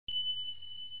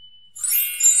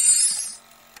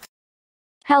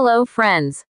Hello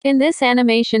friends. In this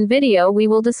animation video we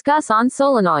will discuss on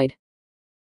solenoid.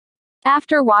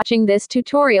 After watching this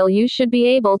tutorial you should be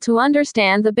able to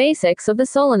understand the basics of the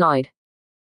solenoid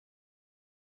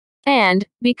and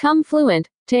become fluent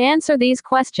to answer these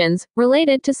questions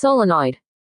related to solenoid.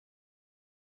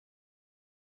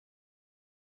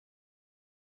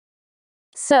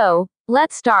 So,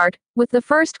 let's start with the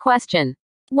first question.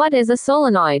 What is a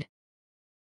solenoid?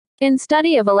 In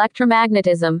study of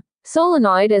electromagnetism,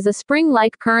 solenoid is a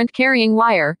spring-like current-carrying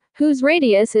wire, whose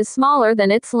radius is smaller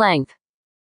than its length.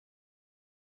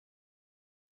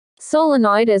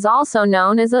 Solenoid is also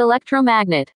known as an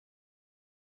electromagnet.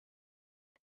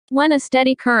 When a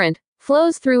steady current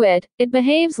flows through it, it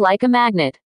behaves like a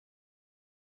magnet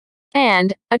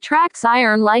and attracts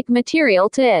iron-like material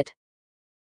to it.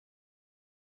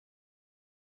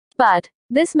 But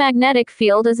this magnetic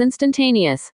field is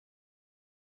instantaneous,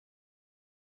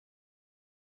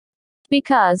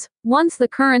 because once the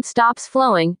current stops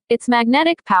flowing, its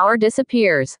magnetic power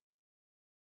disappears.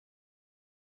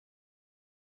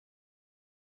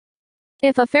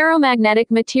 If a ferromagnetic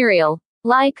material,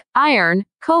 like iron,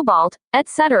 cobalt,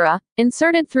 etc.,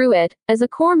 inserted through it as a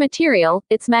core material,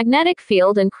 its magnetic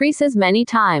field increases many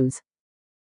times.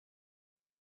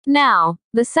 Now,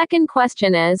 the second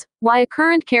question is, why a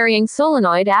current-carrying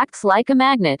solenoid acts like a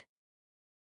magnet?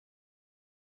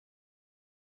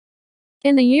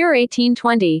 In the year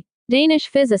 1820, Danish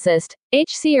physicist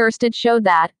H.C. Ørsted showed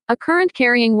that a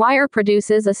current-carrying wire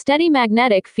produces a steady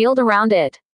magnetic field around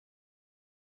it.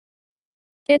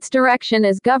 Its direction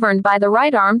is governed by the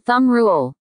right arm thumb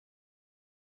rule.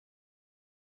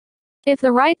 If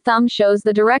the right thumb shows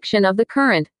the direction of the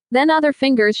current, then other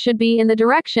fingers should be in the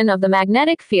direction of the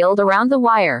magnetic field around the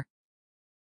wire.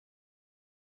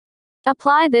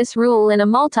 Apply this rule in a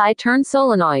multi-turn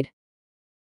solenoid.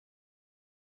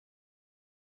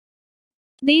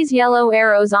 These yellow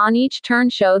arrows on each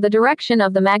turn show the direction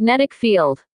of the magnetic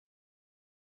field.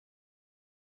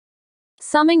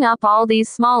 Summing up all these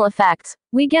small effects,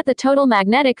 we get the total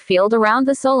magnetic field around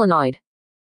the solenoid.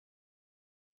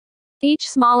 Each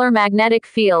smaller magnetic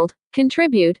field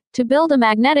contribute to build a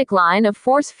magnetic line of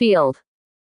force field.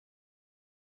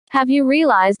 Have you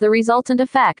realized the resultant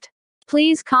effect?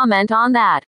 Please comment on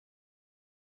that.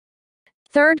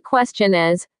 Third question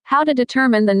is, how to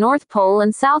determine the north pole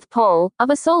and south pole of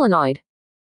a solenoid.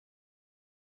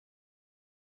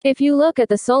 If you look at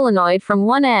the solenoid from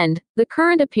one end, the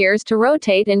current appears to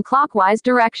rotate in clockwise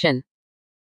direction.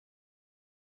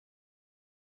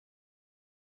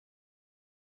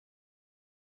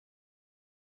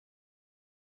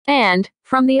 And,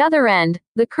 from the other end,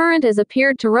 the current is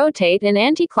appeared to rotate in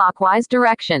anti-clockwise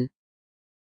direction.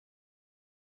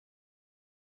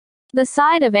 The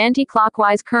side of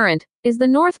anti-clockwise current is the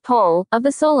north pole of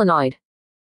the solenoid,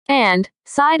 and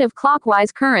side of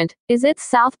clockwise current is its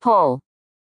south pole.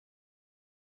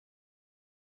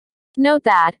 Note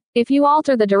that, if you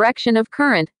alter the direction of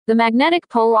current, the magnetic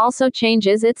pole also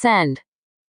changes its end.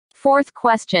 Fourth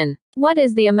question. What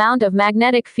is the amount of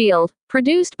magnetic field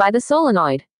produced by the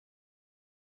solenoid?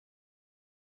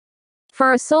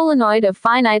 For a solenoid of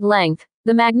finite length,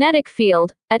 the magnetic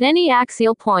field, at any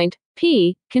axial point,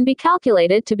 P, can be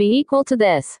calculated to be equal to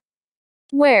this,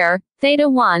 where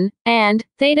θ1 and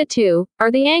θ2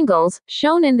 are the angles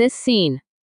shown in this scene.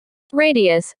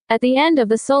 Radius, at the end of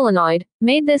the solenoid,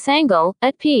 made this angle,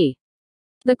 at P.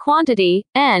 The quantity,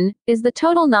 N, is the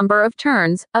total number of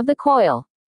turns of the coil.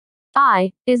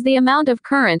 I, is the amount of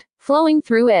current flowing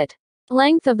through it.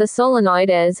 Length of the solenoid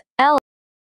is L.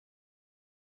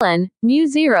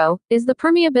 μ0, is the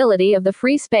permeability of the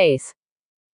free space.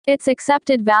 Its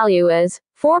accepted value is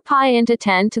 4 pi into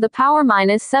 10 to the power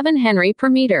minus 7 Henry per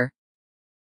meter.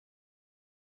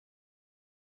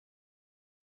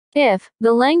 If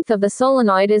the length of the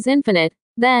solenoid is infinite,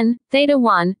 then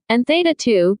θ1 and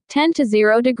θ2 tend to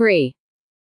 0 degree.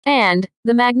 And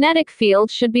the magnetic field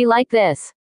should be like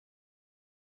this.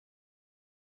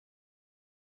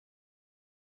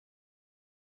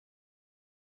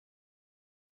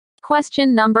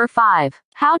 Question number 5.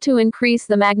 How to increase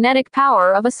the magnetic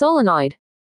power of a solenoid?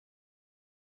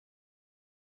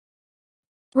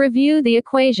 Review the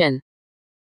equation.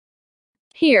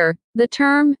 Here, the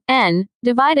term N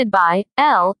divided by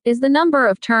L is the number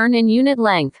of turn in unit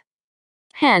length.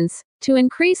 Hence, to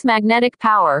increase magnetic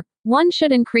power, one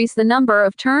should increase the number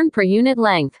of turn per unit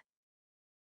length.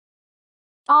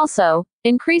 Also,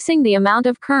 increasing the amount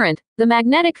of current, the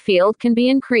magnetic field can be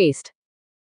increased.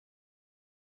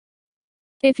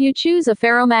 If you choose a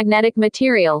ferromagnetic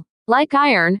material, like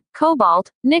iron,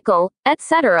 cobalt, nickel,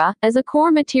 etc., as a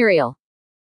core material,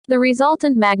 the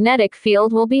resultant magnetic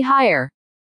field will be higher.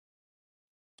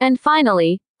 And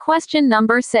finally, question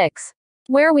number 6.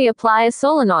 Where we apply a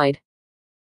solenoid.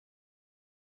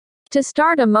 To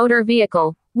start a motor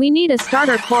vehicle, we need a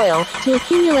starter coil to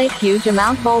accumulate huge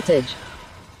amount voltage.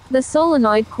 The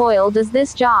solenoid coil does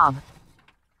this job.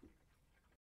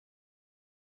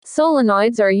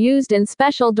 Solenoids are used in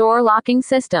special door locking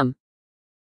system.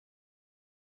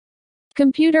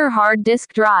 Computer hard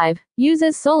disk drive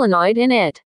uses solenoid in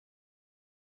it.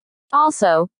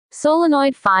 Also,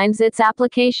 solenoid finds its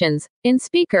applications in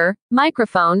speaker,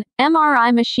 microphone,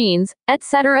 MRI machines,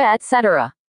 etc.,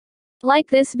 etc. Like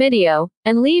this video,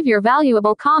 and leave your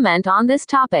valuable comment on this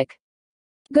topic.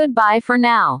 Goodbye for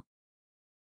now.